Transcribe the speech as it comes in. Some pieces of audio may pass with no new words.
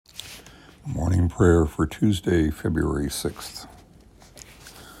Morning prayer for Tuesday, February 6th.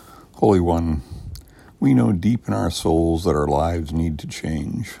 Holy One, we know deep in our souls that our lives need to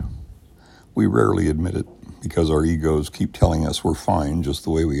change. We rarely admit it because our egos keep telling us we're fine just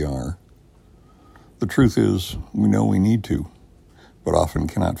the way we are. The truth is, we know we need to, but often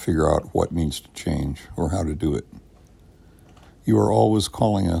cannot figure out what needs to change or how to do it. You are always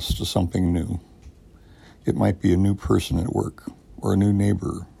calling us to something new. It might be a new person at work, or a new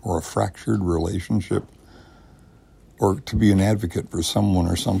neighbor, or a fractured relationship, or to be an advocate for someone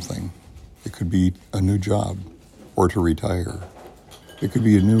or something. It could be a new job, or to retire. It could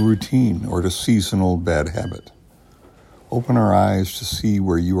be a new routine, or to cease an old bad habit. Open our eyes to see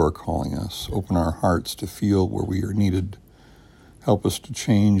where you are calling us. Open our hearts to feel where we are needed. Help us to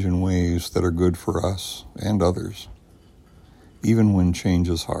change in ways that are good for us and others, even when change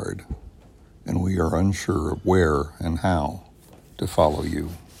is hard, and we are unsure of where and how to follow you.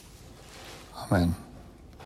 Amen.